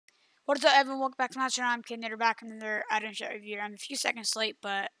What's up, everyone? Welcome back to my channel. I'm Kid Knitter, back in another item shop review. I'm a few seconds late,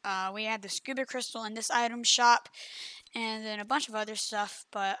 but we had the scuba crystal in this item shop, and then a bunch of other stuff.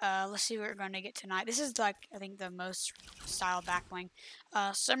 But let's see what we're going to get tonight. This is like I think the most style back bling.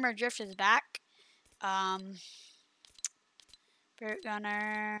 Summer Drift is back. Spirit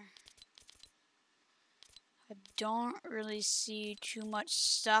Gunner. I don't really see too much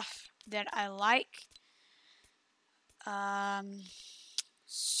stuff that I like.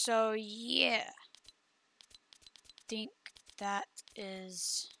 So yeah, I think that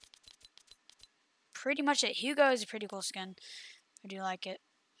is pretty much it. Hugo is a pretty cool skin. I do like it.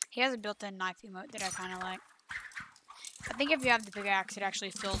 He has a built-in knife emote that I kind of like. I think if you have the pickaxe, it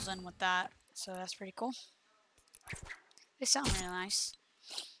actually fills in with that, so that's pretty cool. They sound really nice.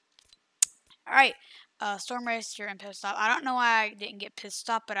 Alright, Storm Racer and Pit Stop. I don't know why I didn't get Pit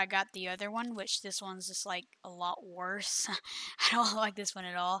Stop, but I got the other one, which this one's just like a lot worse. I don't like this one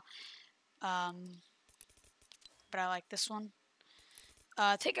at all. But I like this one.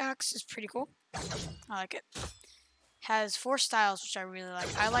 Pickaxe is pretty cool. I like it. Has 4 styles, which I really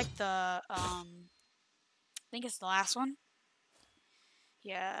like. I like the, I think it's the last one.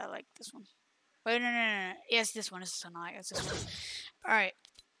 Yeah, I like this one. Wait, no. Yes, this one. It's not. It's this one. Alright.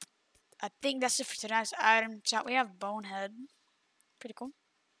 I think that's it for tonight's item shop. We have Bonehead. Pretty cool.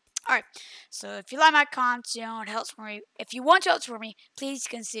 Alright, so if you like my content, it helps for me. If you want to help support me, please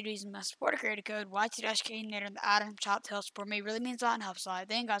consider using my supporter creator code Y2-K in the item shop to help support me. It really means a lot and helps a lot.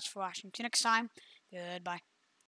 Thank you guys for watching. Until next time, goodbye.